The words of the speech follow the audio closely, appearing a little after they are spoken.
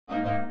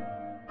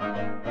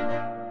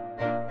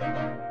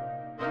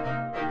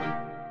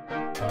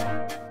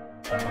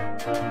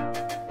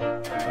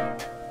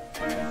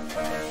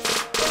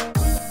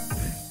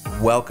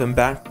Welcome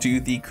back to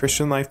the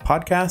Christian Life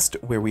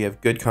Podcast, where we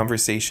have good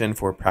conversation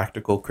for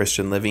practical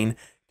Christian living.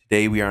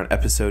 Today we are on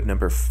episode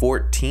number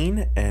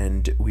 14,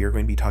 and we are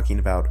going to be talking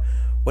about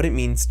what it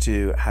means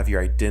to have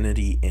your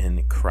identity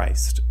in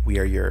Christ. We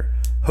are your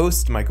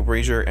hosts, Michael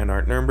Brazier and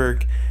Art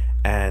Nuernberg,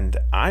 and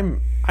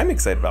I'm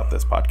excited about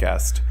this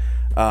podcast.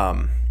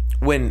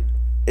 When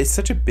it's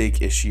such a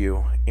big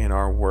issue in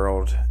our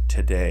world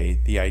today,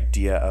 the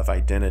idea of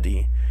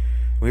identity.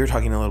 We were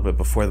talking a little bit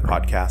before the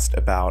podcast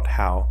about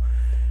how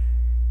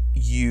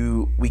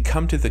we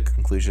come to the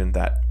conclusion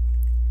that,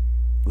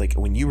 like,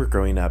 when you were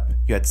growing up,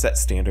 you had set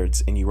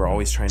standards and you were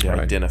always trying to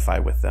identify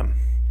with them.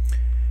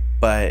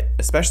 But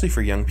especially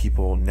for young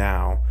people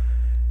now,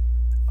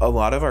 a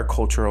lot of our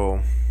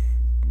cultural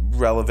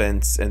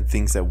relevance and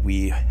things that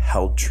we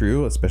held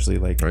true, especially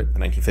like the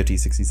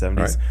 1950s, 60s,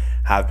 70s,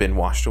 have been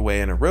washed away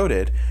and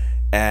eroded.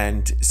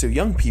 And so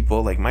young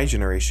people, like my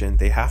generation,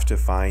 they have to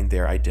find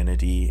their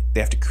identity. They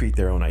have to create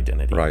their own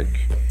identity. Right.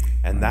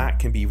 And that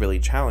can be really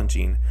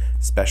challenging,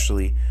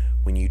 especially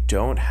when you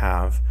don't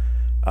have,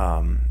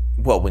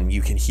 when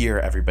you can hear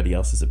everybody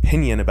else's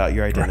opinion about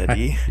your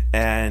identity,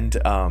 and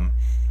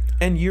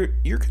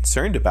you're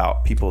concerned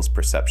about people's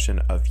perception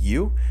of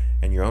you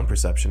and your own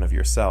perception of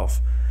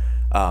yourself.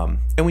 And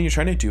when you're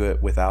trying to do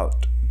it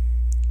without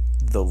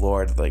the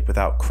Lord, like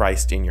without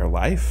Christ in your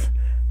life,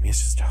 I mean,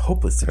 it's just a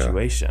hopeless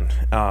situation.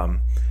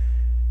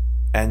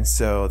 And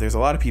so there's a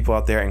lot of people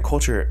out there, and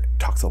culture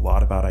talks a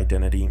lot about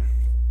identity,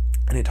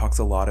 and it talks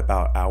a lot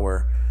about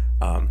our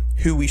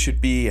who we should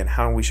be and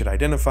how we should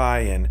identify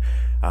and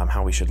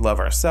how we should love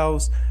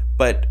ourselves.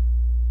 But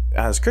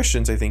as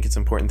Christians, I think it's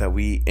important that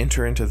we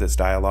enter into this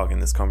dialogue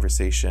and this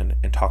conversation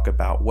and talk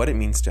about what it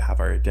means to have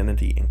our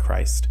identity in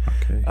Christ,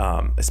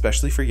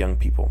 especially for young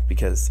people,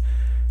 because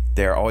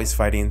they're always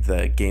fighting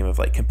the game of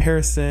like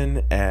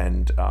comparison,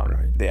 and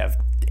they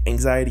have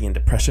anxiety and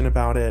depression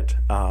about it.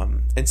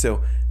 And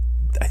so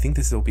I think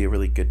this will be a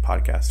really good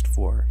podcast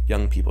for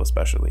young people,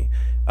 especially,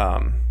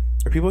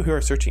 or people who are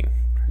searching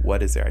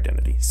what is their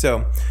identity.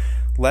 So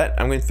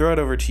I'm going to throw it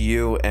over to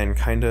you and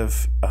kind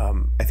of,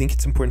 I think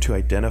it's important to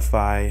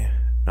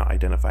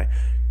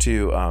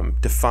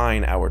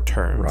define our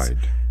terms. Right.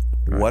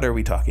 What are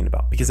we talking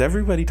about? Because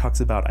everybody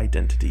talks about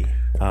identity.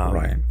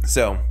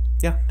 So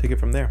yeah, take it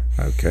from there.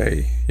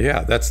 Okay.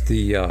 Yeah, that's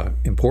the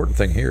important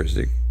thing here, is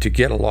to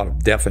get a lot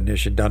of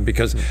definition done,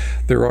 because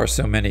there are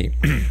so many,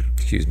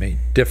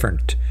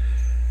 different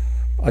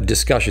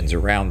discussions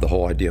around the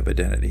whole idea of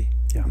identity.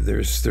 Yeah.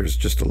 There's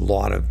just a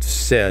lot of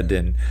said,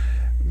 and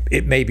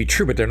it may be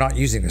true, but they're not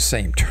using the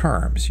same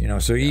terms,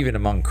 So even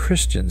among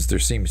Christians, there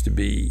seems to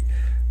be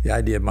the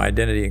idea of my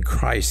identity in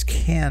Christ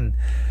can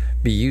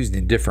be used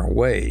in different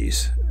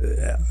ways.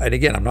 And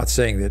again, I'm not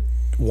saying that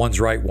one's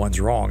right,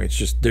 one's wrong. It's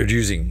just they're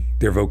using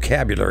their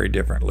vocabulary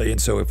differently.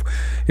 And so if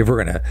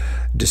we're going to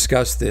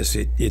discuss this,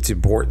 it's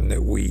important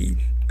that we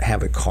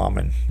have a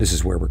common, this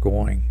is where we're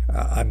going.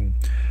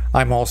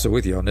 I'm also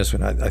with you on this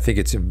one. I think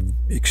it's an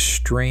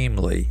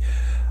extremely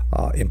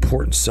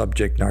important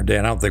subject in our day,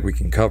 and I don't think we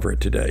can cover it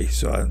today.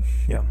 So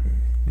it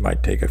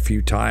might take a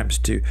few times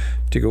to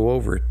go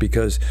over it,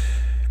 because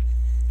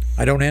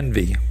I don't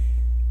envy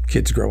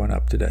kids growing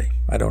up today.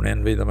 I don't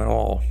envy them at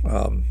all.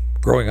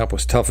 Growing up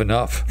was tough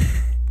enough,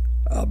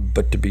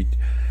 but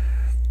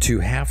to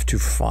have to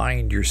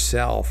find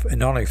yourself, and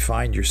not only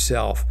find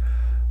yourself,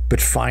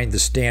 but find the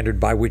standard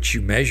by which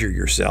you measure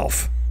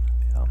yourself.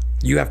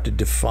 You have to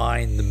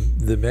define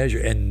the measure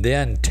and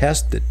then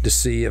test it to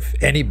see if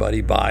anybody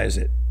buys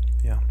it.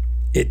 Yeah,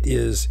 it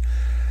is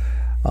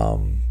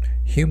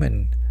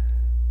human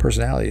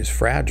personality is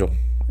fragile,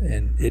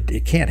 and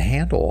it can't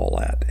handle all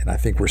that. And I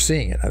think we're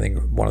seeing it. I think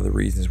one of the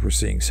reasons we're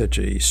seeing such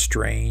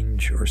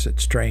strange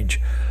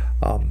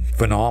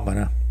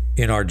phenomena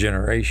in our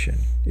generation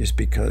is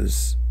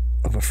because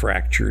of a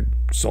fractured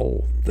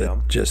soul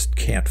that just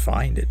can't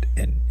find it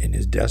and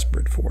is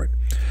desperate for it.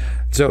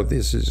 So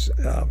this is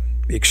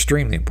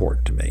extremely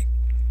important to me.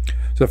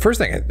 So the first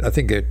thing I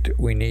think that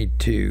we need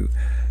to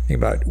think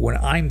about when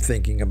I'm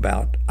thinking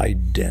about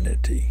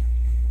identity,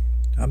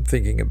 I'm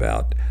thinking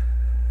about,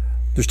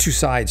 there's two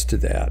sides to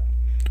that.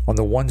 On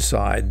the one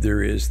side,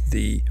 there is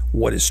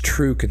what is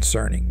true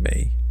concerning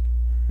me,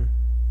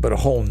 but a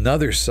whole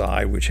nother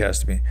side, which has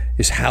to be,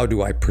 is how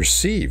do I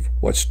perceive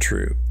what's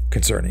true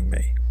concerning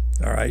me?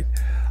 All right.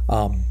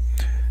 I'm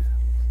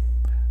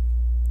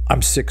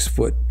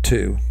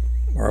 6'2",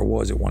 or I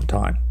was at one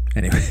time.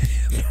 Anyway,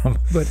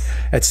 but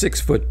at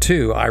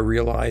 6'2", I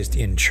realized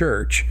in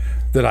church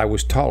that I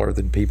was taller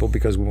than people,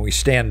 because when we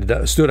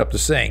stood up to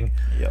sing,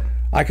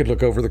 I could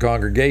look over the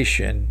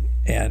congregation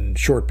and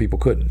short people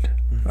couldn't.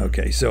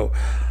 Okay, so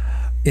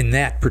in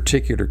that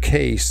particular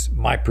case,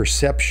 my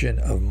perception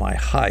of my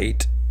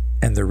height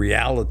and the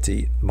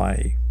reality,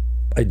 my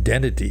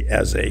identity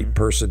as a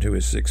person who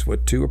is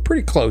 6'2", are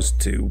pretty close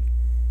to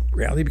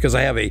reality, because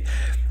I have a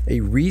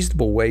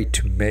reasonable way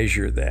to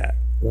measure that.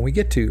 When we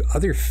get to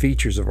other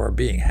features of our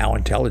being, how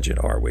intelligent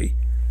are we?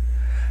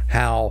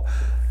 How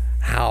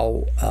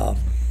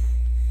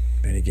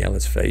and again,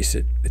 let's face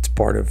it, it's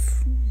part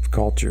of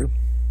culture.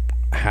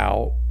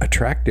 how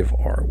attractive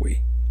are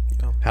we?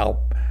 Yeah.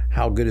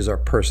 How good is our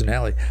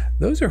personality?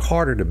 Those are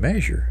harder to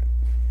measure,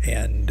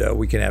 and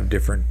we can have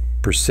different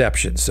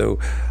perceptions. So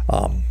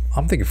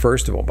I'm thinking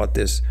first of all about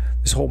this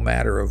whole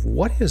matter of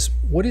what is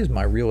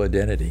my real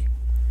identity,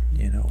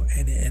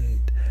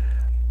 and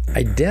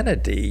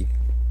identity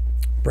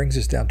brings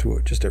us down to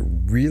just a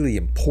really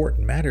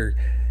important matter.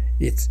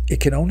 It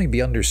can only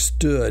be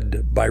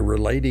understood by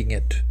relating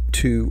it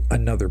to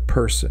another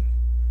person.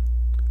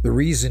 The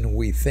reason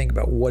we think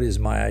about what is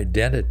my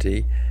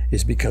identity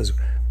is because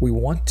we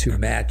want to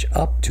match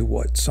up to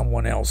what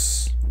someone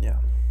else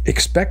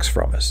expects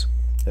from us.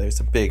 There's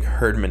a big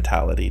herd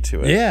mentality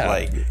to it. Yeah.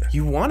 Like,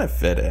 you want to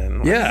fit in.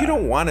 Like, Yeah. You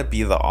don't want to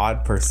be the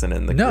odd person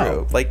in the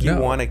group. Like, you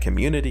want a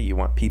community. You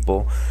want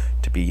people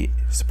to be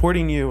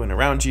supporting you and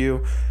around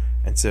you.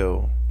 And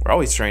so we're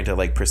always trying to,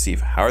 like,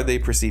 perceive, how are they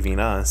perceiving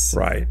us?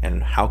 Right.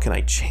 And how can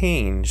I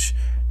change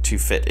to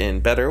fit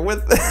in better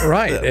with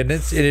right. them? And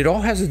it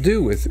all has to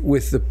do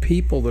with the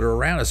people that are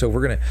around us. So if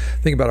we're going to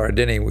think about our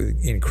identity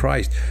in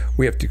Christ,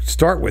 we have to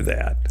start with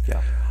that.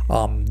 Yeah.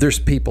 There's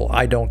people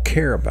I don't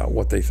care about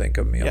what they think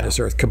of me on this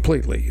earth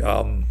completely.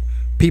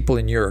 People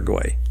in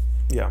Uruguay.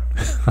 Yeah.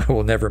 I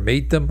will never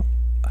meet them.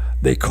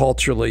 They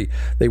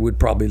would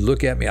probably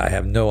look at me. I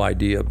have no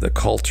idea of the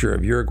culture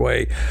of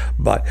Uruguay,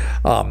 but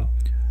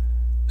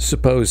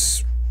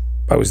suppose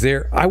I was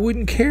there, I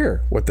wouldn't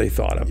care what they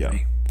thought of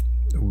me.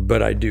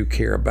 But I do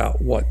care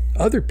about what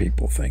other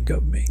people think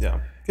of me.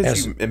 Yeah,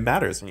 because it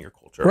matters in your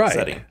culture right.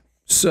 setting.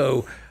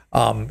 So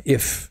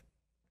if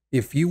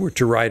you were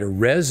to write a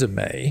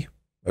resume,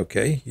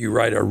 okay, you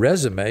write a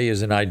resume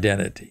as an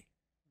identity.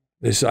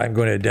 I'm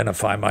going to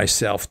identify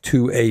myself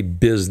to a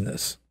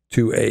business,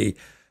 to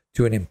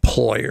an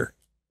employer,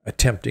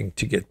 attempting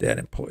to get that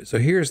employee. So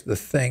here's the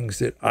things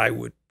that I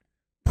would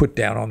put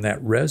down on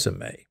that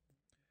resume.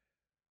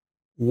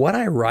 What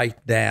I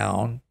write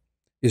down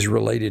is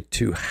related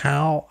to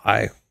what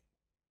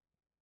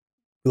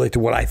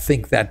I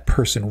think that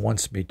person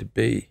wants me to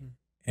be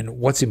and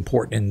what's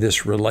important in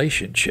this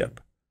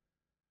relationship.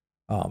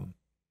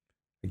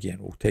 Again,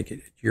 we'll take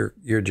it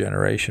your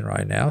generation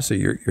right now. So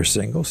you're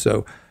single.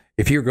 So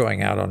if you're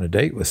going out on a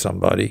date with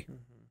somebody,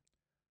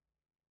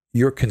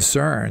 your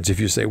concerns, if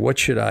you say, what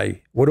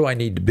do I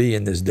need to be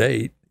in this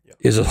date,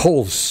 is a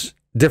whole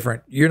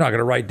different. You're not going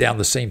to write down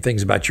the same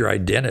things about your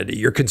identity.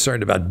 You're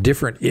concerned about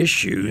different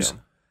issues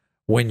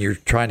when you're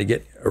trying to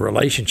get a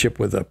relationship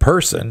with a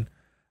person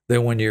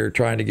than when you're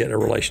trying to get a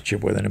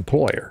relationship with an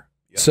employer.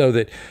 So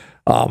that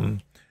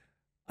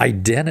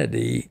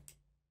identity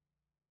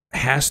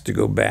has to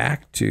go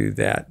back to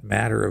that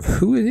matter of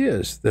who it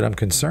is that I'm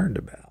concerned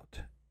about.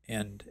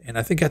 And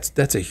I think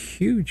that's a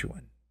huge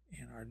one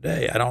in our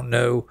day. I don't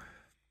know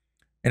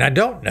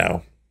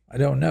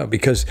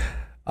because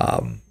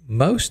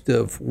most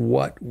of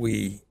what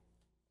we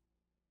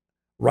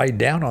write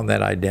down on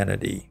that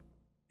identity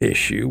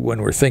issue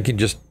when we're thinking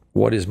just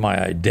what is my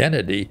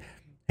identity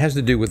has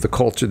to do with the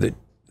culture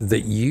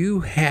that you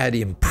had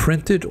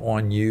imprinted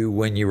on you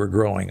when you were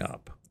growing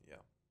up.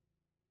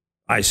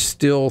 I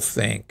still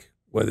think,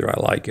 whether I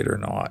like it or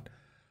not,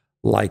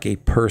 like a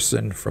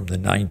person from the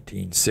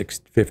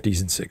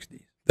 1950s and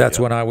 60s. That's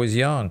when I was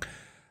young.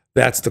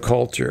 That's the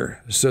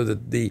culture. So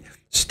that the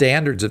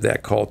standards of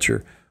that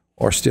culture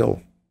are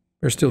still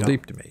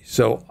deep to me.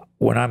 So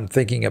when I'm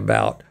thinking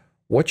about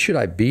what should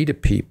I be to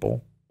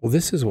people, well,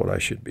 this is what I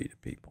should be to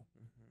people.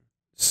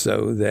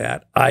 So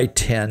that I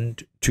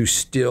tend to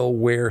still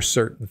wear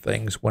certain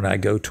things when I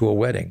go to a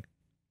wedding.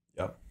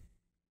 Yep.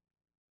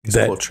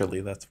 Culturally,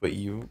 that's what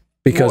you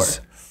because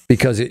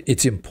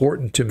it's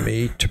important to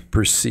me to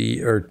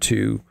perceive or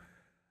to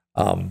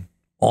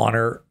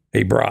honor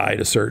a bride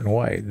a certain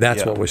way.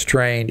 That's what was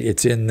trained.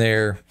 It's in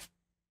there.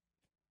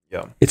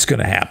 Yeah. It's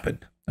going to happen.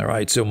 All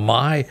right. So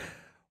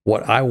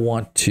what I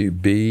want to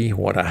be,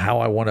 how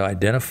I want to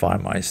identify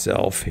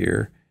myself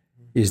here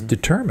is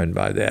determined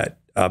by that.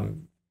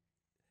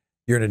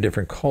 You're in a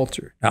different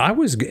culture. Now, I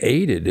was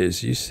aided,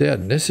 as you said,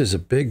 and this is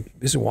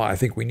why I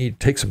think we need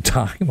to take some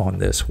time on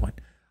this one.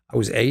 I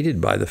was aided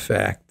by the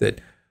fact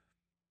that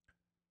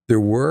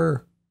there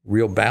were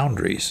real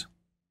boundaries.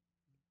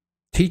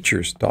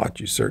 Teachers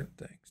taught you certain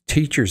things.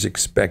 Teachers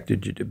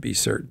expected you to be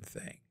certain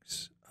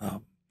things.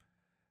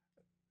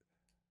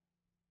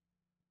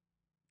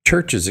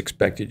 Churches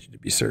expected you to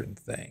be certain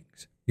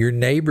things. Your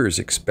neighbors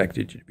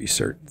expected you to be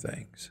certain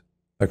things.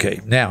 Okay,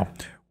 now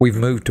we've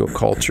moved to a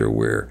culture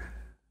where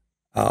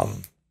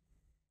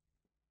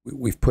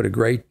we've put a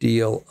great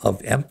deal of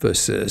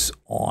emphasis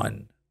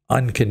on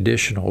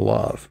unconditional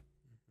love,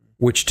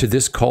 which to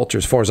this culture,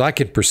 as far as I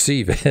can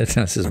perceive it,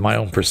 this is my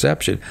own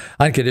perception,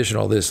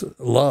 unconditional this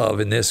love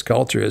in this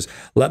culture is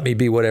let me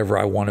be whatever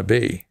I want to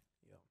be.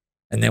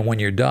 And then when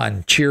you're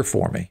done, cheer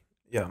for me.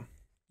 Yeah.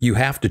 You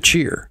have to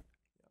cheer.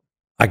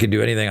 I can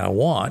do anything I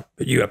want,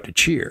 but you have to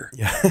cheer.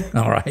 Yeah.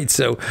 All right.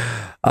 So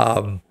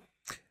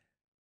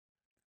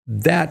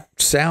that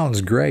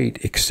sounds great,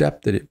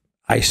 except that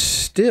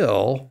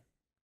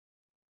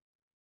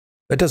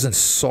That doesn't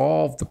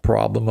solve the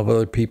problem of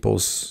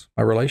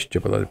my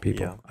relationship with other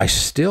people. Yeah. I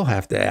still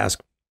have to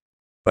ask,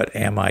 but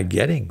am I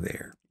getting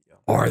there?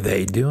 Yeah. Are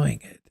they doing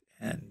it?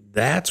 And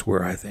that's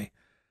where I think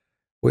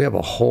we have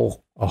a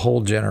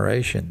whole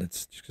generation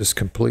that's just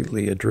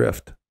completely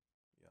adrift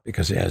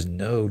because it has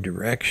no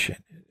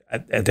direction.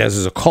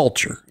 As a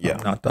culture. Yeah.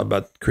 I'm not talking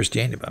about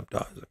Christianity, but I'm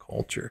talking as a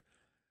culture.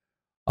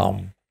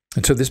 And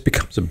so this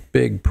becomes a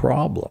big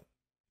problem.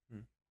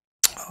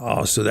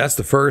 So that's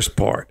the first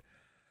part.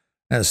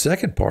 And the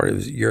second part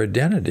is your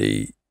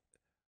identity.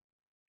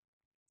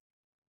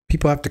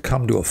 People have to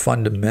come to a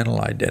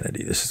fundamental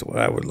identity. This is what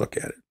I would look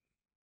at it.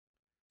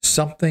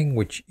 Something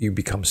which you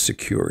become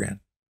secure in.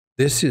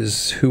 This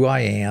is who I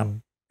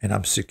am, and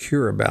I'm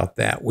secure about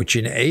that, which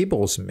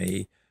enables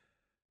me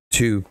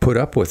to put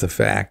up with the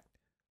fact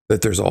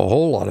that there's a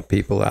whole lot of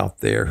people out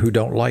there who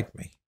don't like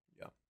me,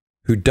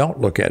 who don't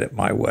look at it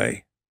my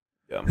way,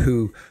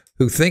 who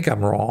think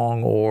I'm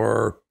wrong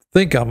or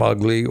think I'm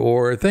ugly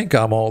or think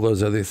I'm all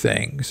those other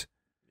things.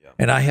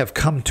 And I have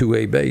come to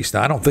a base.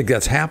 Now, I don't think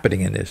that's happening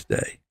in this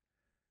day.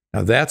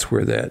 Now, that's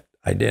where that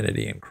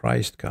identity in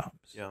Christ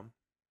comes. Yeah.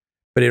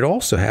 But it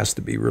also has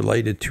to be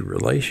related to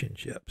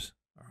relationships,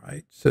 all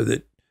right? So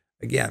that,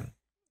 again,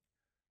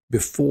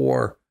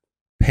 before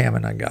Pam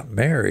and I got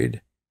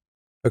married,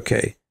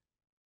 okay,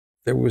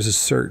 there was a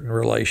certain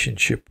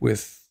relationship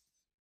with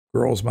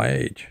girls my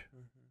age.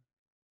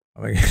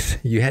 I mean,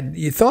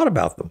 you thought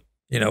about them.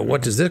 You know,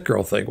 what does this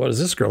girl think? What does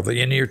this girl think?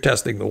 And you're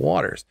testing the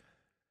waters.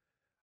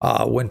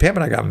 When Pam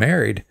and I got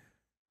married,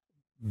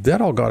 that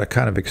all got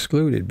kind of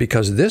excluded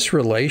because this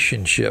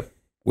relationship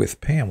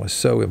with Pam was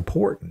so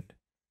important.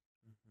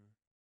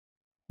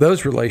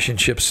 Those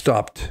relationships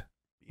stopped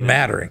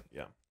mattering.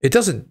 Yeah. It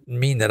doesn't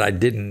mean that I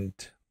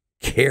didn't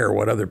care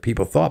what other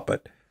people thought,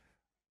 but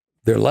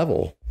their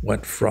level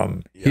went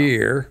from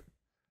here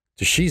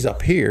to she's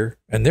up here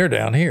and they're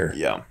down here.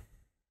 Yeah.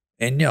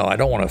 And I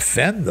don't want to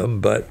offend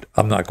them, but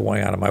I'm not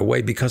going out of my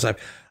way because I've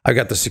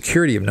got the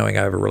security of knowing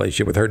I have a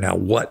relationship with her. Now,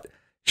 what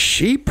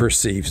she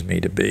perceives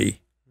me to be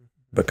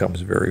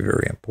becomes very,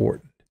 very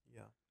important.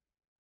 Yeah.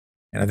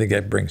 And I think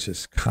that brings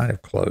us kind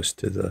of close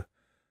to the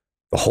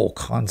whole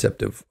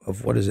concept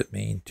of what does it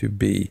mean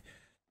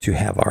to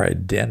have our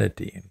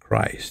identity in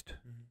Christ.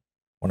 Mm-hmm.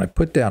 When I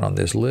put down on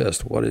this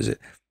list, what is it?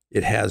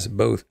 It has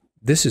both,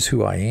 this is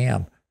who I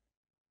am,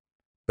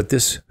 but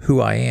this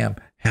who I am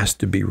has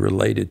to be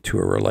related to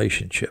a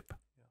relationship.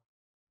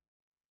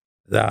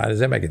 Is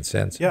that making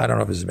sense? Yeah. I don't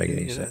know if this is making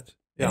any sense.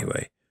 Yeah.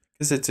 Anyway.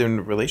 Because it's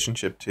in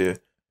relationship to,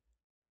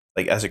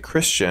 like, as a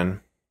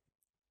Christian,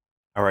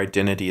 our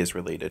identity is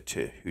related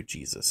to who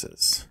Jesus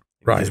is.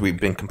 Right. Because we've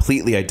been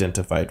completely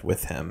identified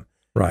with him.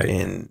 Right.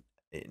 In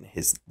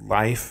his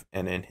life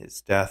and in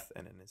his death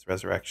and in his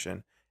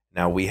resurrection.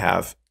 Now we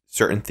have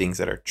certain things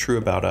that are true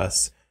about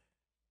us.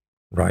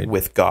 Right.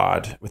 With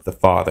God, with the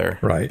Father.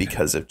 Right.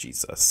 Because of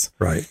Jesus.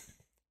 Right.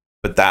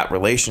 But that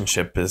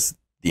relationship is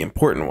the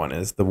important one,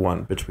 is the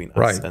one between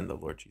us and the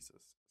Lord Jesus.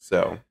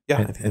 So,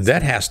 yeah. And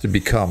that has to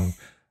become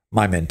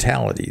my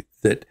mentality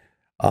that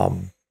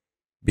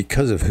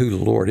because of who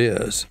the Lord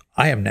is,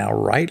 I am now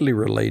rightly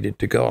related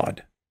to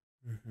God.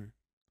 Mm-hmm.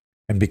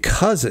 And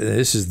because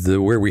this is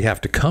where we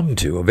have to come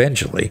to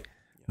eventually,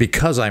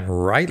 because I'm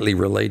rightly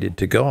related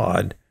to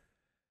God,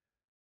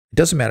 it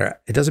doesn't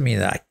matter. It doesn't mean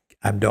that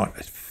I'm not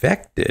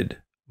affected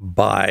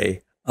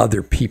by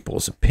other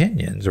people's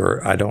opinions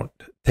or I don't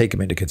take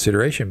them into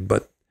consideration,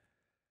 but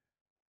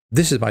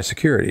this is my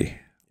security.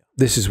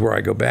 This is where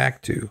I go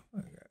back to.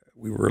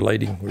 We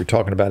were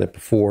talking about it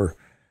before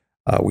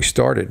we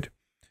started.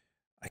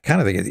 I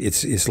kind of think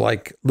it's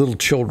like little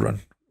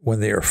children when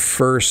they're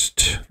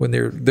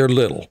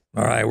little.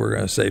 All right, we're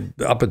going to say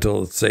up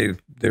until, say,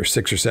 they're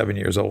 6 or 7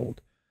 years old.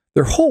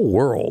 Their whole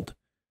world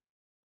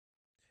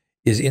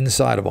is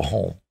inside of a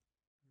home,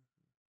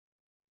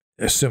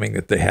 assuming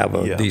that they have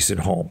a decent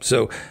home.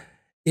 So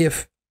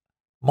if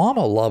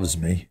mama loves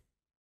me,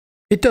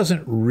 it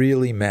doesn't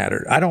really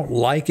matter. I don't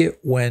like it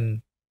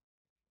when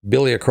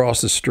Billy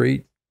across the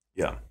street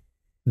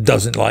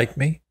doesn't like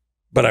me,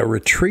 but I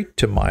retreat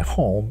to my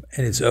home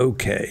and it's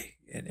okay.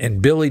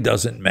 And Billy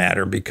doesn't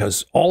matter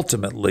because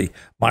ultimately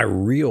my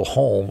real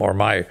home or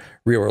my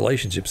real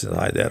relationships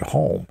inside that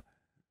home.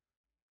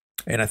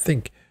 And I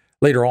think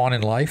later on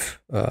in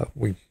life,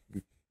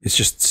 it's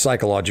just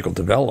psychological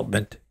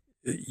development.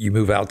 You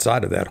move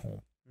outside of that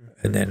home.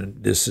 And then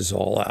this is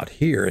all out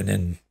here. And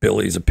then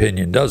Billy's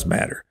opinion does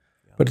matter.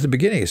 But at the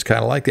beginning, it's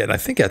kind of like that. And I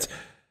think that's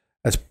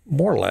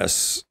more or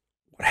less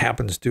what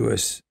happens to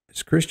us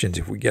as Christians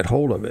if we get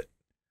hold of it.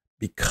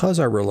 Because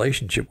our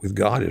relationship with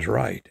God is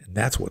right, and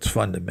that's what's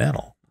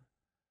fundamental.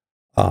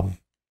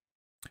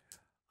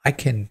 I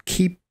can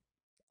keep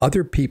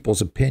other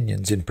people's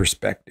opinions in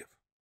perspective.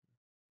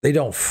 They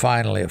don't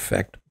finally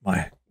affect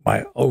my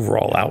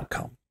overall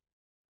outcome.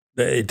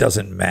 It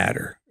doesn't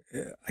matter.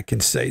 I can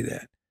say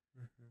that.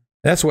 Mm-hmm.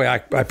 That's the way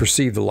I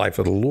perceive the life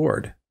of the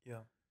Lord.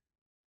 Yeah.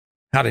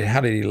 How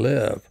did he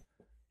live?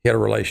 He had a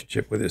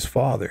relationship with his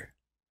Father.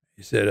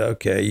 He said,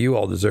 okay, you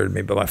all deserted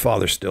me, but my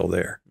Father's still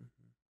there.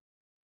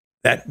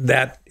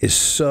 That is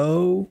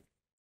so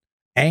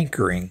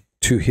anchoring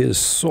to his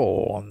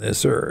soul on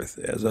this earth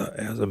as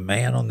a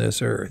man on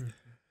this earth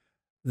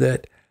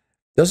that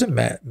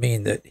doesn't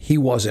mean that he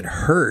wasn't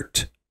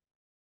hurt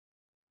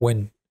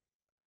when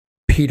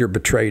Peter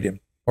betrayed him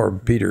or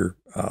Peter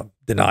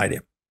denied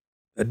him.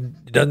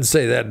 It doesn't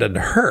say that doesn't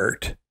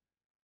hurt,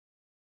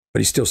 but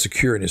he's still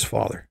secure in his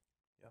Father.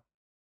 Yeah.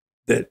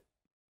 That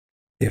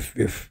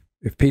if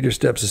Peter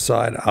steps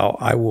aside,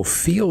 I will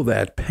feel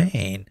that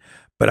pain,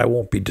 but I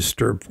won't be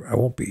disturbed. I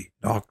won't be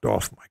knocked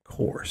off my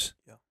course.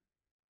 Yeah.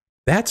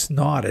 That's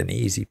not an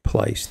easy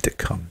place to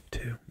come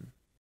to.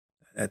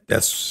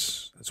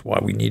 That's why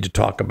we need to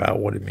talk about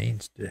what it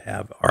means to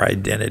have our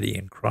identity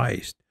in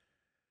Christ.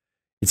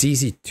 It's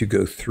easy to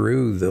go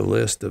through the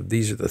list of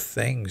these are the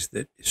things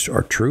that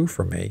are true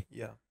for me.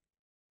 Yeah.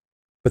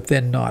 But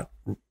then not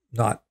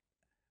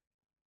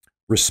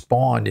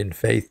respond in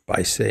faith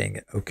by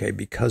saying, okay,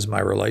 because my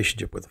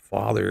relationship with the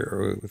Father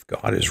or with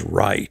God is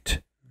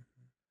right,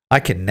 I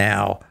can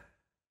now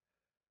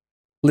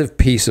live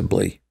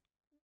peaceably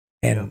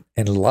and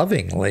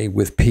lovingly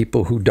with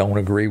people who don't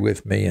agree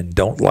with me and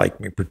don't like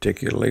me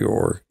particularly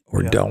or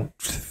don't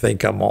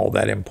think I'm all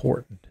that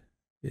important.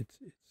 It's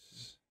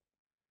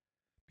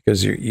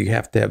because you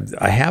have to have,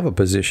 I have a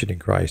position in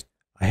Christ.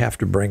 I have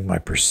to bring my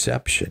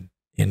perception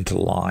into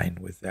line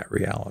with that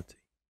reality.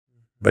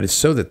 But it's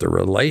so that the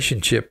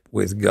relationship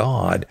with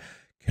God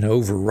can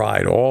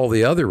override all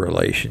the other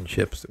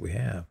relationships that we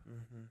have.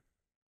 Mm-hmm.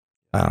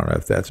 I don't know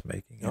if that's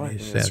making any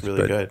sense. That's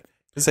really good.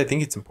 Because I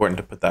think it's important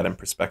to put that in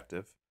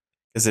perspective.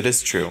 Because it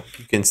is true.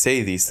 You can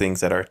say these things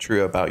that are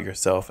true about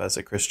yourself as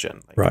a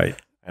Christian. Like, right.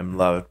 I'm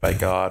loved by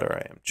God, or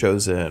I am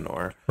chosen,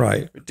 or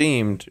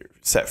redeemed, or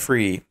set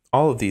free.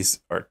 All of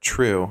these are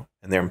true,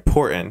 and they're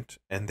important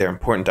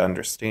to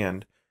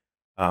understand.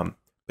 But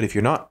if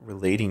you're not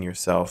relating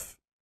yourself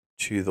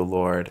to the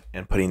Lord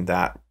and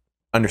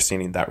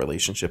understanding that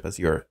relationship as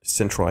your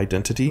central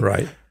identity,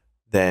 right,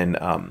 then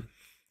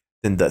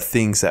the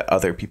things that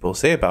other people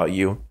say about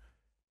you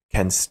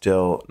can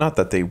still, not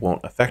that they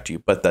won't affect you,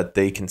 but that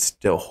they can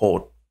still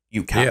hold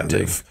you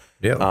captive,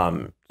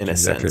 in a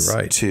sense,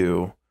 right,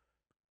 to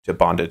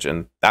bondage,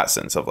 in that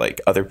sense of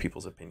like other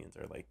people's opinions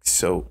are like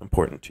so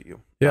important to you.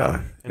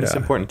 And it's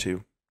important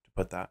to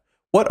put that.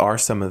 What are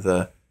some of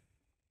the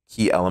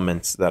key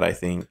elements that I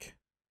think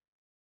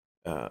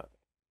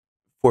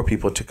for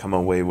people to come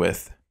away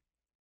with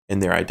in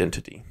their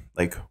identity?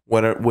 Like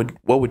what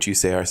would you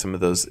say are some of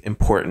those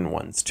important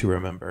ones to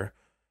remember?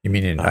 You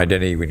mean in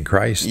identity in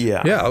Christ?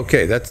 Yeah. Yeah.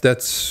 Okay. That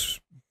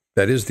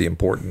is the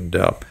important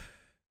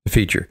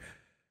feature.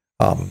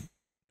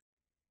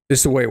 This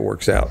is the way it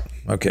works out.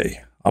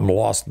 Okay. I'm a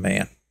lost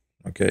man.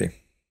 Okay.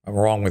 I'm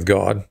wrong with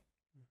God.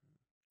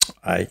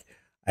 I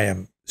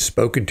am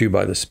spoken to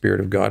by the Spirit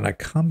of God, and I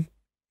come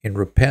in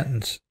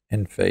repentance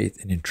and faith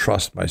and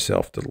entrust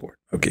myself to the Lord.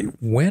 Okay.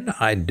 When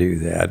I do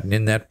that, and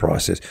in that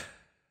process,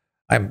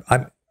 I'm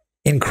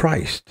in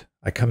Christ.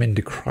 I come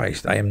into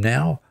Christ. I am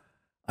now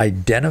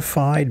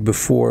identified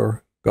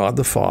before God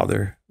the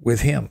Father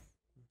with him,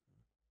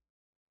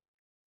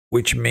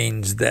 which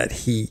means that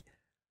he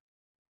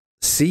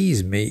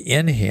sees me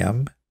in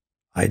him,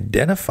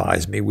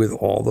 identifies me with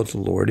all that the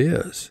Lord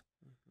is.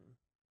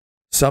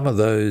 Some of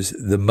those,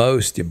 the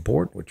most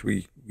important, which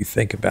we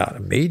think about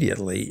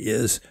immediately,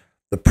 is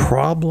the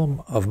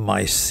problem of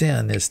my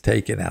sin is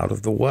taken out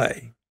of the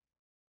way.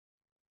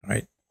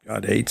 Right?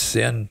 God hates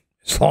sin.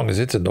 As long as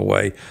it's in the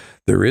way,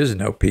 there is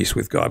no peace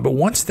with God. But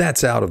once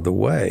that's out of the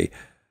way,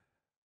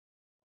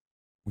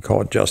 we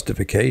call it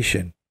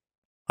justification.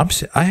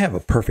 I have a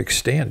perfect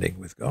standing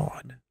with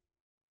God,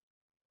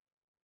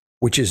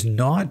 which is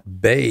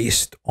not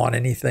based on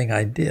anything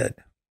I did.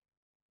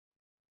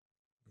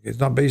 It's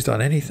not based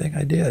on anything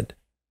I did.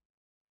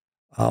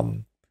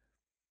 And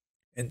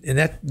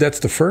that's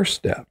the first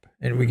step.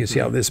 And we can see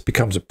how this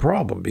becomes a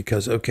problem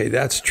because, okay,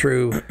 that's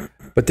true.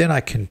 But then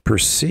I can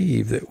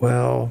perceive that,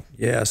 well,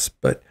 yes,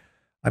 but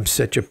I'm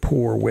such a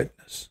poor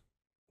witness.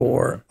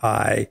 Or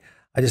I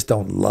just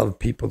don't love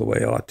people the way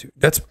I ought to.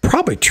 That's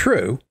probably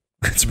true.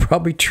 It's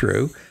probably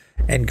true.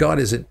 And God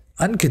isn't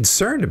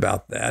unconcerned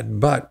about that.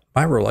 But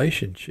my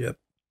relationship,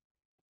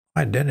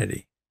 my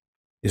identity,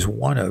 is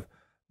one of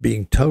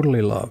being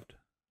totally loved.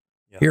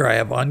 Yeah. Here I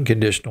have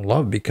unconditional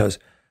love because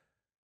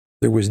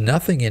there was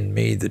nothing in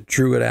me that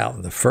drew it out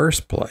in the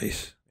first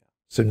place.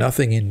 So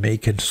nothing in me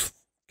can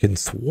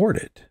thwart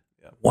it.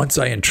 Yeah. Once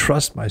I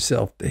entrust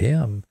myself to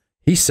him,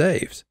 he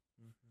saves.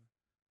 Mm-hmm.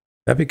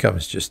 That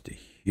becomes just a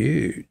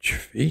huge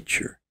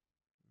feature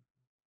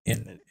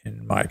in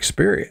my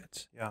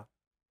experience. Yeah.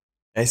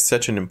 It's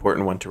such an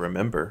important one to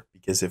remember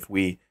because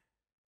and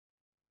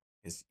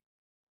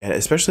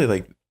especially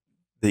like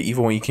the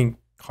evil one, you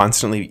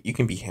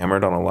can be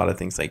hammered on a lot of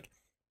things like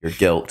your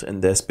guilt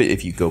and this, but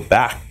if you go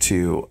back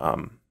to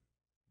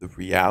the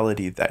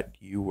reality that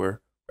you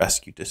were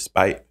rescued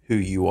despite who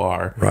you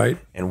are, right,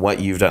 and what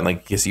you've done,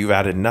 like because you've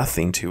added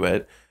nothing to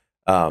it,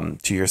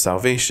 to your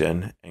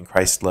salvation, and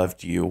Christ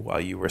loved you while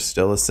you were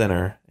still a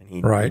sinner, and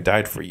he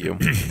died for you,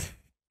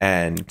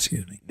 And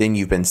then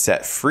you've been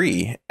set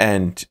free,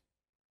 and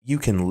you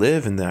can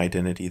live in the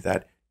identity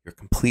that you're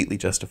completely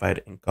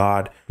justified in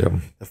God. Yep.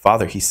 The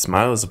Father, he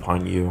smiles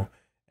upon you,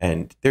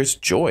 and there's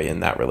joy in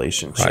that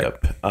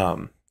relationship.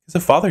 Because the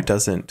Father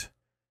doesn't,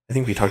 I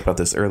think we talked about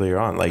this earlier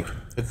on, like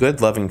a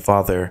good loving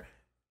Father,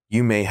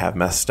 you may have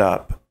messed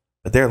up,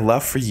 but their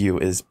love for you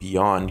is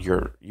beyond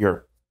your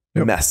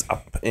mess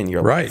up in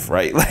your life,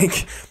 right?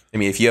 Like, I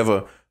mean, if you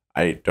have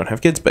I don't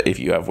have kids, but if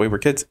you have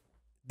wayward kids,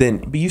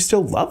 but you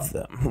still love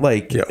them,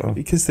 like,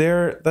 because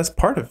that's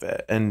part of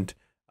it. And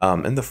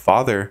the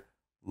Father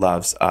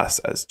loves us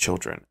as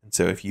children. And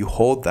so if you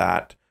hold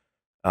that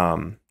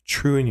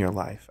true in your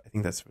life, I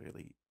think that's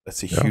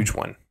a huge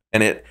one.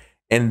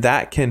 And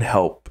that can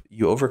help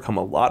you overcome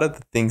a lot of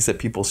the things that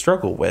people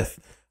struggle with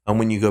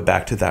when you go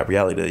back to that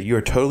reality that you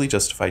are totally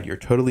justified, you're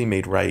totally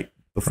made right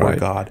before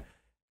God,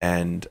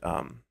 and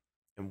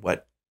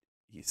what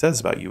he says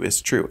about you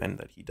is true, and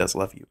that he does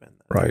love you, and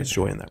there's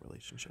joy in that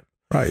relationship.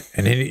 Right.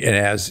 And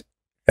as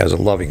a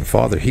loving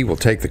Father, he will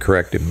take the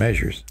corrective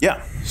measures.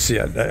 Yeah. See,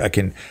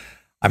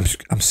 I'm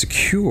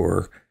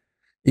secure,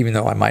 even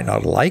though I might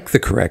not like the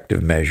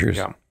corrective measures.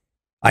 Yeah.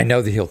 I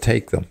know that he'll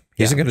take them.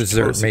 He isn't going to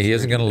desert me. He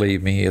isn't going to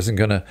leave me. He isn't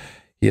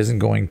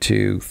going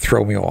to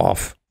throw me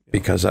off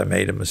because I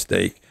made a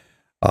mistake.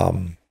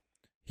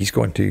 He's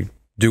going to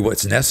do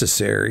what's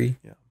necessary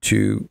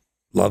to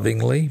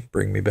lovingly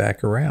bring me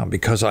back around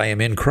because I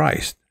am in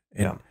Christ.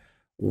 And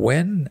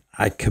when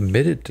I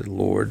committed to the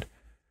Lord,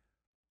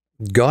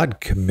 God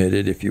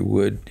committed, if you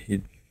would.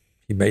 He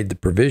made the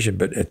provision,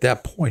 but at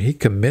that point, he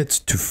commits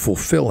to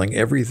fulfilling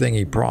everything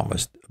he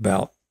promised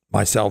about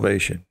my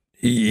salvation.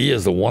 He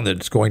is the one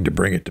that's going to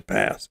bring it to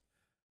pass.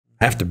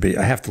 I have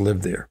to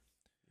live there.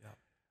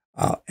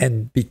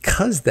 And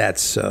because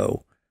that's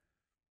so,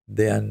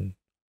 then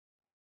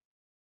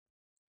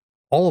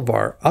all of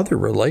our other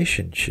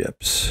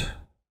relationships,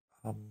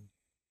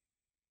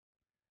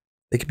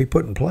 they can be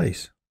put in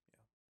place.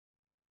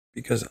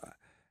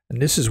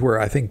 And this is where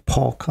I think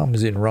Paul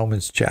comes in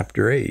Romans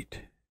chapter 8.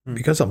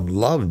 Because I'm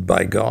loved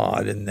by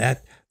God, and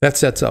that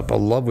sets up a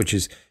love which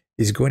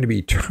is going to be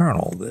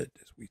eternal, that,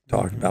 as we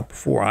talked about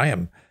before, I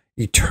am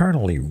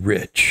eternally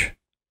rich.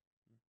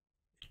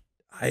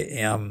 I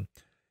am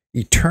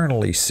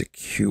eternally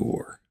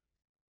secure.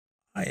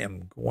 I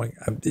am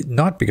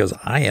not because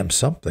I am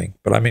something,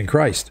 but I'm in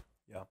Christ.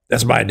 Yeah.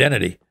 That's my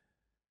identity.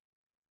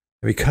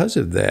 And because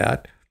of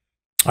that,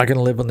 I can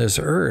live on this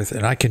earth,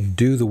 and I can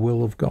do the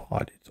will of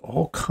God. It's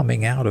all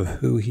coming out of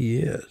who he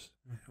is.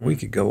 We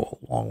could go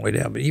a long way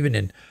down, but even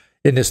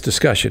in this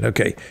discussion,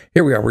 okay,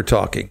 here we are, we're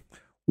talking.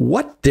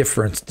 What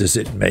difference does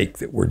it make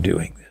that we're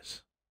doing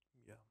this?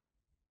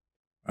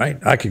 Right?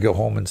 I could go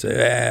home and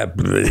say,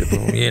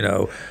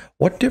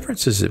 what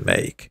difference does it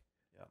make?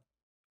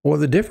 Well,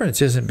 the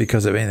difference isn't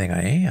because of anything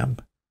I am.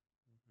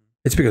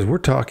 It's because we're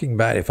talking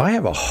about if I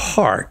have a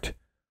heart,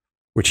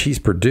 which he's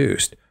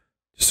produced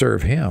to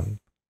serve him,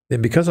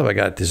 then because I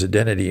got this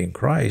identity in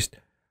Christ,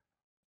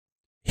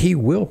 he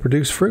will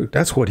produce fruit.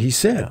 That's what he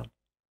said. Yeah.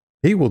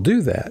 He will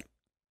do that.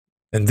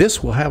 And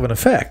this will have an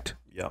effect.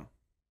 Yeah.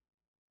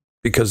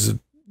 Because,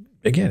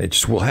 again, it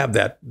just will have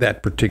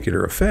that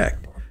particular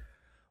effect.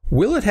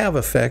 Will it have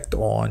effect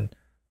on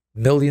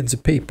millions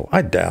of people?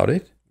 I doubt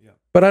it. Yeah.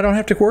 But I don't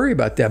have to worry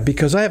about that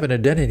because I have an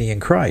identity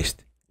in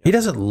Christ. Yeah. He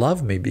doesn't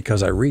love me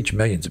because I reach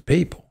millions of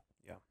people.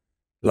 Yeah.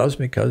 He loves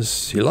me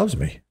because he loves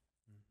me.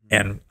 Mm-hmm.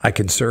 And I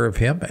can serve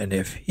him. And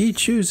if he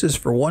chooses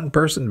for one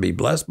person to be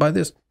blessed by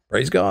this,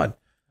 praise God.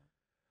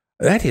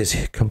 That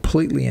is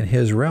completely in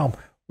his realm,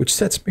 which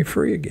sets me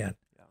free again.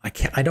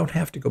 I don't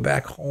have to go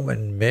back home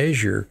and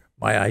measure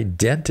my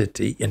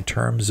identity in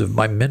terms of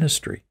my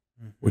ministry,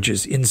 which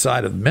is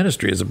inside of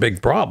ministry is a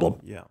big problem.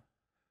 Yeah.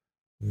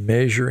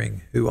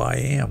 Measuring who I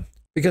am.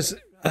 Because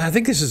I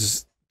think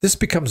this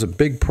becomes a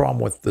big problem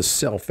with the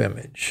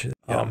self-image.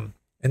 Yeah.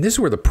 And this is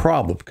where the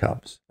problem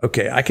comes.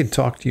 Okay, I can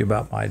talk to you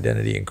about my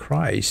identity in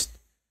Christ,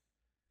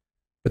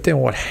 but then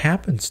what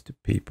happens to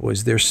people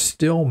is they're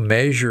still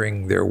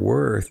measuring their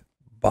worth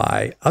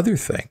by other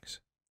things.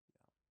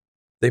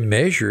 They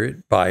measure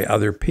it by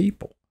other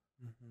people.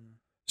 Mm-hmm.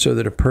 So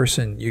that a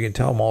person, you can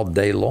tell them all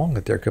day long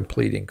that they're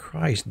complete in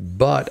Christ,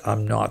 but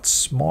I'm not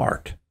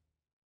smart.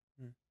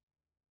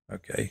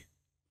 Okay.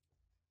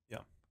 Yeah.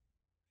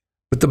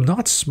 But the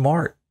not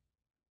smart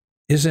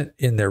isn't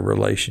in their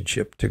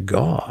relationship to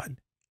God.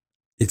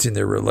 It's in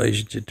their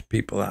relationship to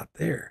people out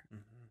there.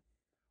 Mm-hmm.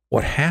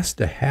 What has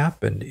to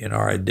happen in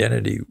our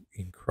identity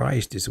in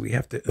Christ is we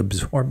have to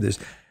absorb this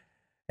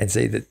and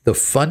say that the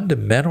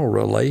fundamental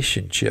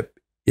relationship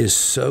is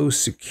so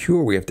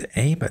secure, we have to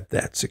aim at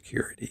that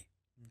security.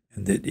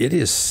 And that it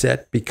is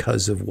set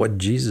because of what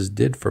Jesus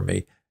did for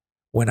me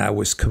when I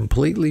was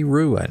completely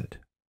ruined,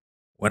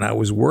 when I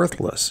was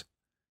worthless.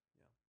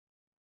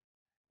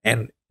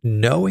 And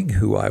knowing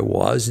who I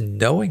was,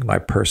 knowing my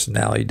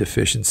personality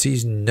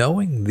deficiencies,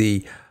 knowing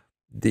the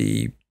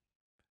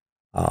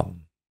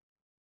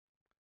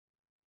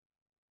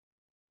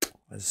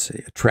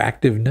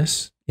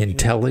attractiveness,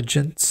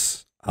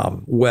 intelligence,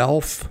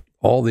 wealth,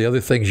 all the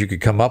other things you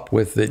could come up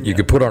with that you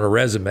could put on a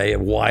resume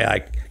of why I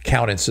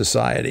count in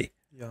society.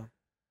 Yeah.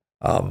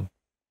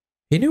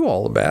 He knew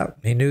all about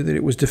it. He knew that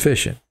it was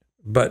deficient,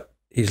 but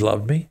he's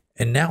loved me.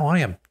 And now I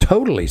am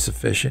totally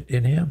sufficient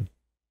in him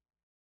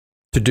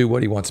to do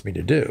what he wants me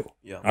to do.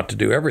 Yeah. Not to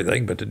do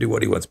everything, but to do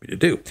what he wants me to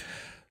do.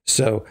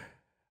 So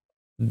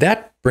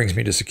that brings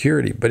me to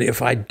security. But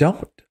if I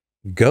don't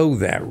go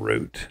that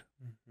route,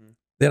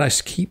 then I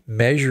keep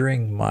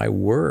measuring my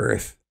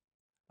worth.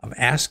 I'm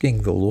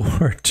asking the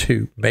Lord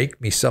to make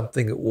me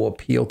something that will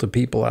appeal to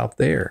people out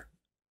there.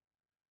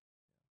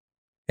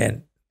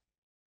 And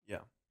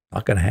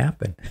not going to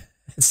happen.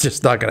 It's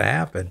just not going to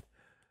happen.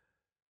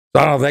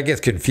 So I don't know if that gets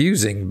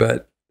confusing,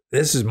 but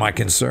this is my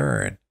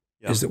concern,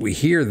 is that we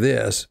hear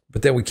this,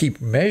 but then we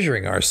keep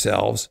measuring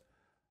ourselves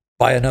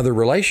by another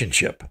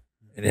relationship.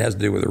 And it has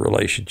to do with a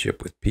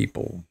relationship with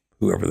people,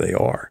 whoever they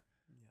are.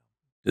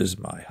 Does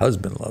my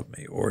husband love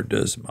me? Or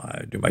do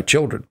my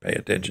children pay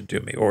attention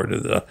to me? Or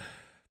do the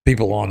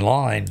people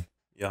online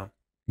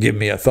give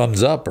me a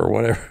thumbs up or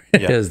whatever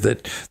it is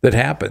that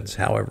happens,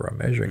 however I'm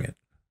measuring it?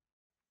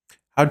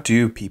 How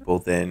do people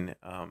then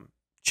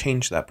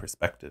change that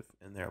perspective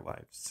in their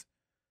lives?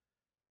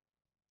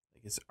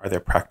 Are there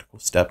practical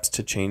steps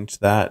to change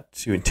that,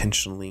 to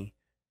intentionally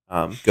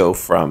go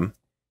from,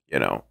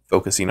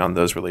 focusing on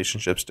those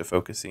relationships to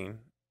focusing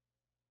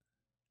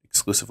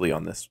exclusively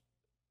on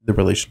the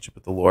relationship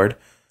with the Lord?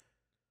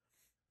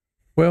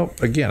 Well,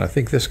 again, I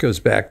think this goes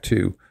back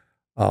to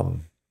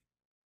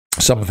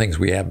some of the things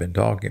we have been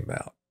talking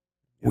about.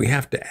 We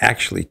have to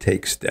actually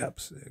take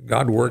steps.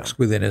 God works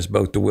within us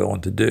both to will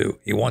and to do.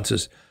 He wants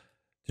us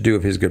to do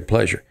of his good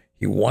pleasure.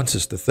 He wants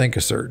us to think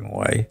a certain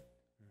way,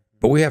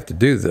 but we have to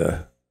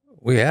do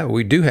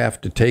we do have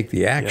to take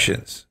the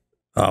actions.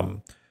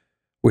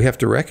 We have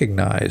to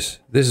recognize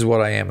this is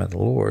what I am in the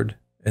Lord,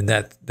 and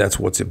that's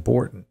what's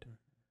important.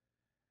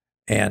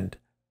 And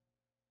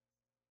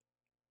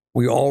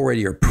we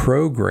already are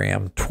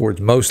programmed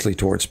mostly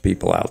towards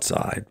people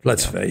outside.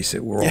 Let's face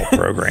it, we're all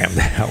programmed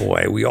that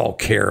way. We all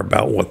care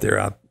about what they're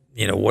out,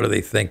 what do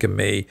they think of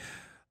me?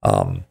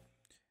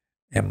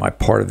 Am I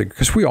part of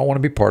because we all want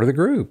to be part of the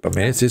group. I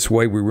mean, it's this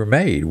way we were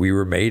made. We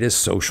were made as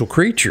social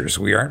creatures.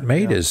 We aren't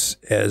made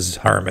as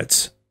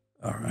hermits.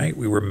 All right.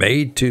 We were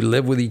made to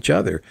live with each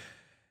other.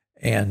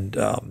 And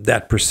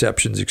that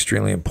perception is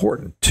extremely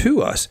important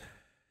to us.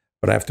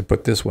 But I have to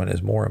put this one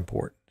as more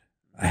important.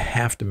 I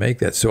have to make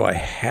that. So I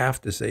have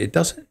to say, it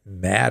doesn't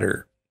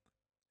matter.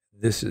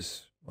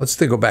 Let's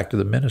go back to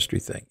the ministry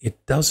thing.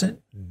 It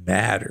doesn't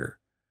matter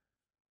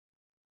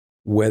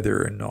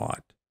whether or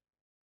not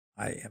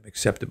I am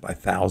accepted by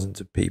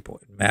thousands of people.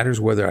 It matters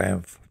whether I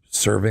am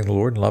serving the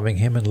Lord and loving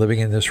him and living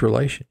in this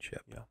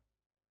relationship. Yeah.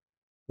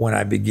 When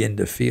I begin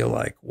to feel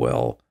like,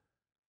 well,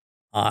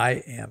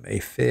 I am a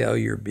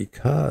failure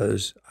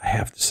because I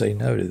have to say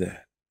no to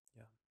that.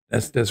 Yeah.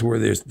 That's where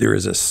there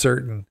is a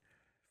certain,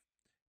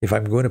 if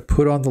I'm going to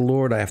put on the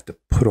Lord, I have to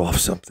put off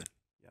something.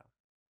 Yeah.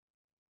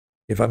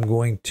 If I'm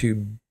going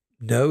to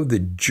know the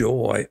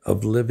joy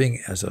of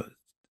living as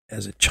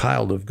a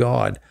child of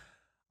God,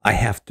 I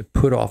have to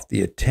put off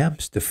the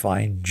attempts to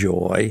find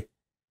joy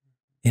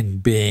in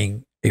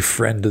being a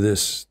friend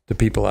to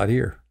people out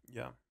here.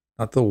 Yeah.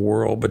 Not the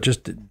world, but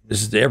this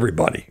is to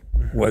everybody,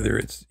 whether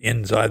it's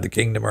inside the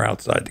kingdom or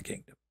outside the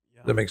kingdom. Yeah.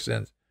 Does that make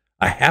sense?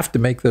 I have to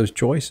make those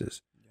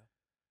choices. Yeah.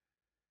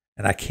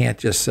 And I can't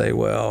just say,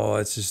 well,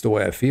 it's just the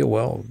way I feel.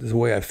 Well, the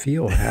way I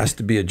feel has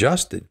to be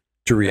adjusted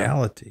to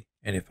reality.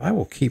 And if I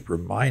will keep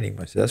reminding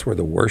myself, that's where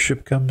the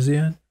worship comes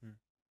in,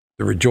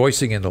 the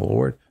rejoicing in the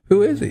Lord.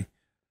 Who is he?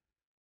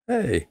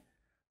 Hey,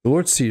 the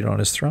Lord's seated on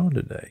his throne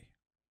today.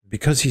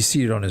 Because he's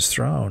seated on his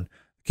throne,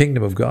 the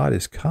kingdom of God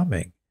is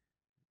coming.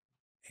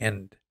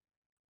 And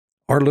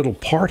our little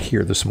part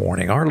here this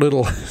morning, our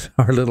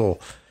little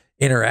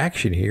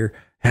interaction here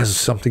has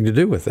something to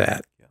do with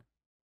that.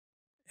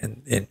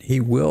 And he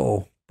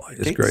will, by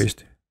his grace.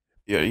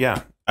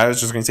 Yeah. I was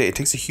just going to say, it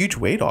takes a huge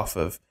weight off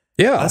of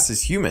us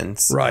as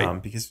humans.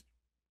 Right. Because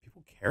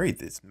people carry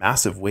this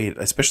massive weight,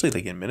 especially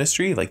like in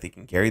ministry, like they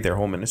can carry their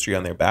whole ministry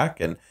on their back.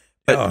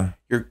 But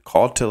you're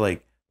called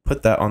to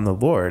put that on the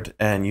Lord,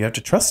 and you have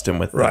to trust him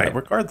with that,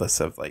 regardless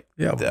of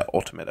the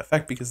ultimate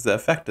effect, because the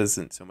effect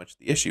isn't so much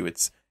the issue.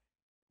 It's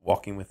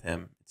walking with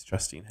him. It's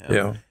trusting him.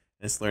 Yeah. And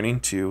it's learning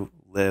to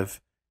live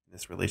in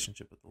this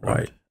relationship with the Lord.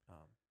 Right.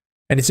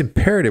 And it's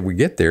imperative we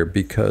get there,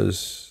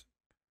 because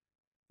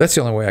that's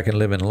the only way I can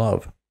live in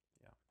love.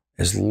 Yeah.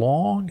 As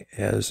long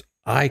as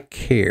I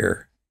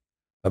care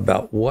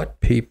about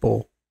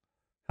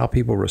how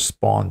people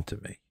respond to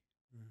me,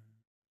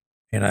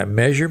 and I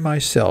measure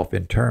myself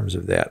in terms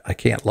of that, I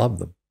can't love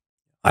them.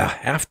 I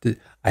have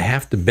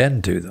to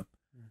bend to them.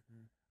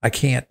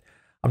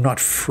 I'm not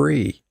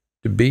free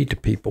to be to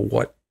people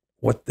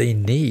what they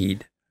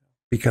need,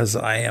 because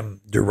I am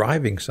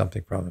deriving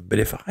something from them. But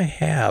if I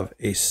have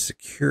a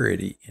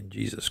security in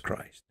Jesus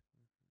Christ,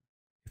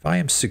 if I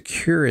am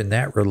secure in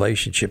that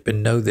relationship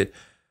and know that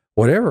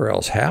whatever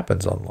else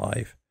happens on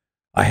life,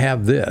 I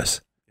have this,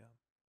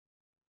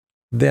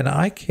 then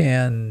I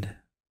can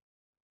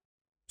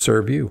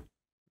serve you.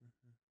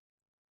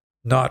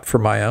 Not for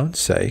my own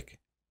sake,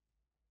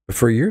 but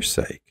for your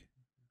sake.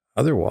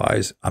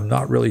 Otherwise, I'm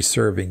not really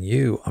serving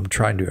you. I'm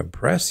trying to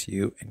impress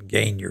you and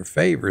gain your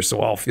favor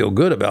so I'll feel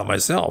good about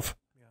myself.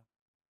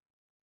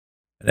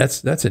 And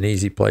that's an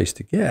easy place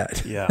to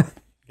get. Yeah.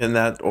 And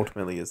that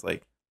ultimately is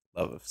like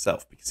love of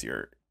self, because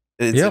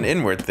it's an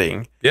inward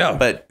thing. Yeah.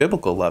 But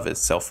biblical love is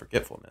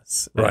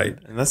self-forgetfulness. Right.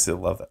 And that's the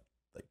love that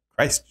like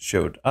Christ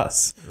showed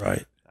us.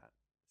 Right.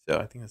 So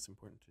I think that's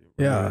important to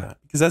remember that.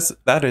 Because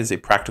that is a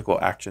practical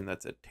action.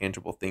 That's a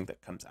tangible thing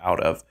that comes out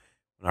of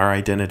when our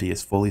identity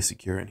is fully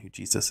secure in who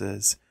Jesus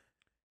is.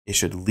 It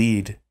should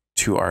lead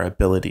to our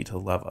ability to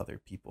love other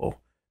people,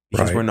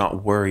 because we're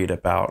not worried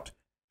about,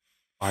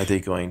 are they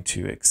going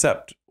to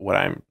accept what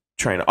I'm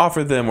trying to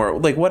offer them, or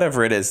like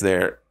whatever it is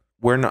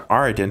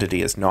our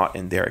identity is not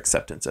in their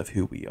acceptance of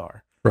who we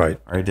are. Right.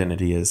 Our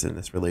identity is in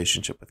this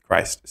relationship with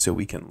Christ, so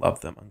we can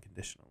love them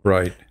unconditionally.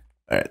 Right.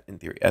 In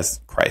theory, as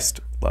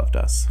Christ loved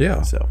us.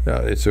 Yeah. So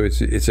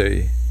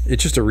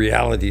it's just a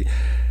reality.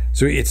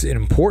 So it's an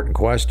important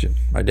question.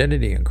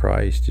 Identity in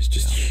Christ is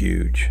just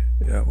huge.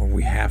 When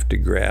we have to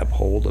grab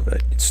hold of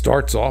it. It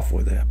starts off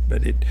with that,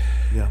 but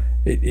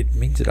it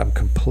means that I'm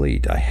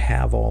complete. I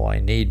have all I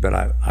need, but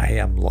I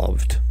am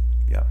loved.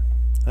 Yeah,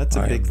 that's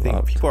a big thing.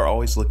 Loved. People are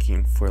always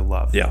looking for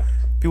love. Yeah,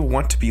 people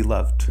want to be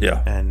loved.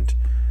 Yeah, and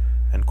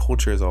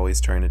culture is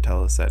always trying to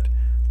tell us that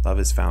love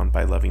is found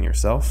by loving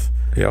yourself.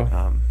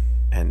 Yeah.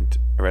 And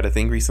I read a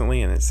thing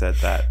recently, and it said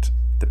that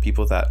the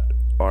people that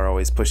are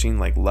always pushing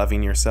like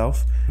loving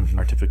yourself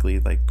are typically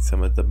like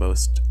some of the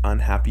most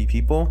unhappy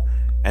people,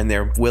 and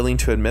they're willing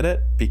to admit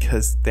it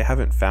because they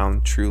haven't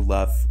found true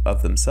love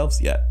of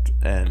themselves yet.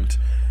 And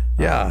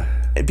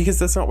because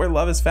that's not where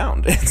love is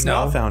found. It's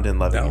not found in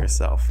loving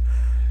yourself.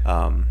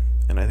 And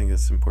I think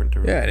it's important to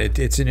remember. Yeah,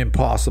 it's an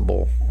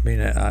impossible,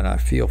 and I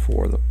feel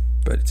for them,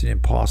 but it's an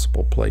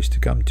impossible place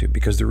to come to,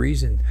 because the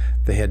reason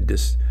they had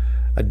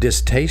a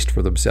distaste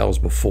for themselves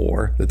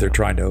before that they're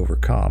trying to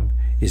overcome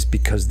is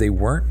because they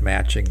weren't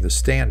matching the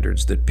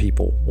standards that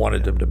people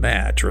wanted them to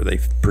match, or they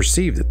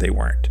perceived that they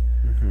weren't.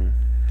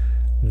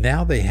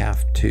 Now they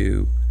have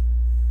to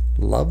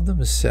love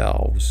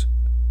themselves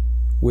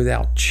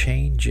without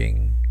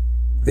changing.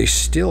 They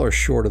still are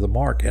short of the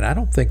mark, and I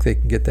don't think they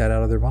can get that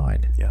out of their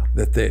mind. Yeah.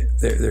 That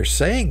they're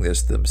saying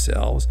this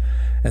themselves,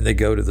 and they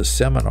go to the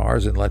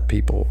seminars and let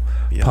people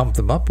pump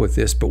them up with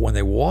this, but when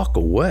they walk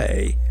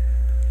away,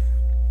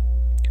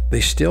 they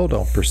still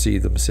don't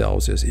perceive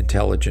themselves as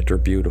intelligent or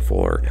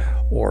beautiful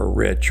or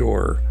rich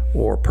or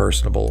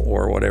personable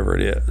or whatever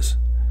it is.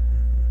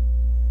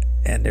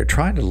 And they're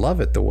trying to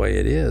love it the way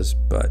it is,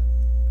 but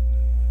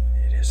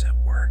it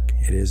isn't working.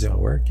 It isn't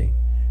working.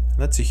 And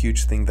that's a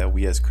huge thing that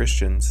we as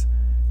Christians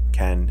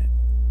can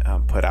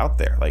put out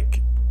there,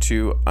 like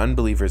to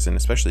unbelievers and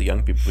especially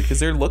young people, because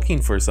they're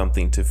looking for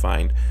something to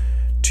find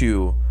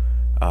to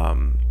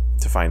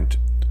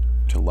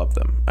love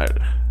them.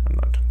 I'm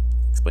not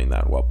explain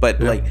that well, but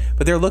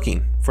but they're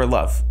looking for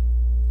love,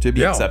 to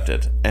be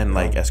accepted, and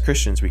like as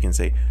Christians we can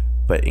say,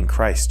 but in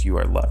Christ you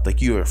are loved, like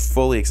you are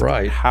fully accepted.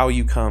 Right. How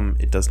you come,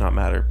 it does not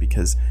matter,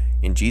 because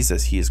in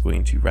Jesus He is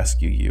going to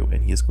rescue you,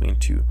 and He is going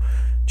to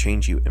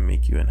change you and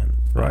make you an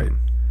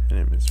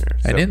image.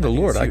 And in the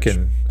Lord I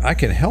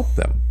can help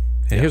them.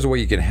 And here's the way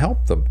you can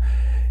help them.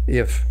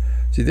 If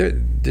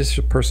this is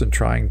a person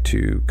trying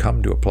to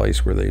come to a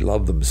place where they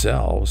love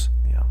themselves,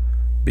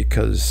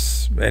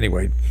 because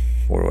anyway,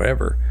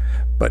 whatever.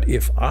 But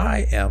if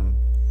I am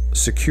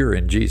secure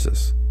in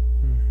Jesus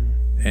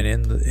and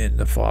in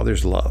the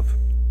Father's love,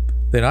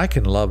 then I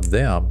can love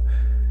them,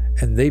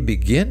 and they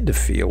begin to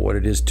feel what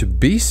it is to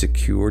be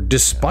secure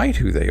despite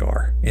who they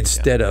are,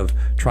 instead of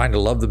trying to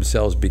love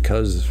themselves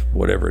because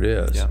whatever it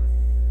is.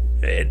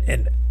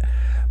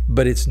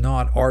 But it's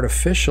not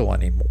artificial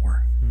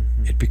anymore.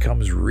 It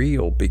becomes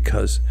real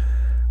because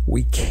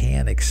we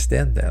can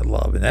extend that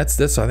love, and that's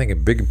I think a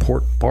big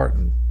important part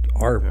in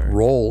our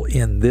role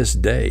in this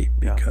day,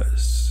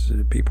 because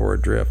people are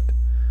adrift.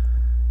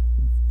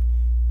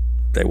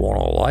 They won't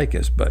all like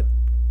us, but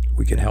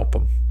we can help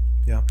them.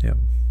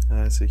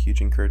 That's a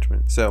huge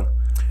encouragement. So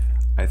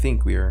I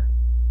think we are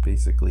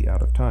basically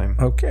out of time.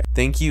 Okay.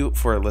 Thank you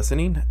for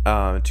listening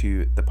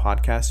to the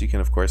podcast. You can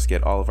of course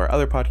get all of our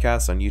other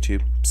podcasts on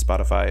YouTube,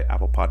 Spotify,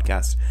 Apple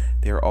Podcasts.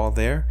 They're all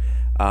there.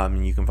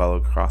 You can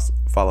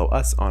follow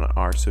us on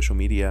our social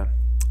media,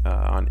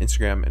 on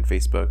Instagram and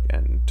Facebook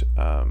and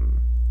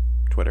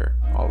Twitter,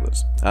 all of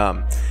those.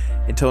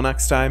 Until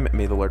next time,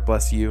 may the Lord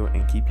bless you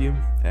and keep you,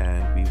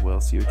 and we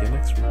will see you again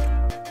next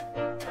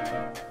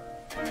week.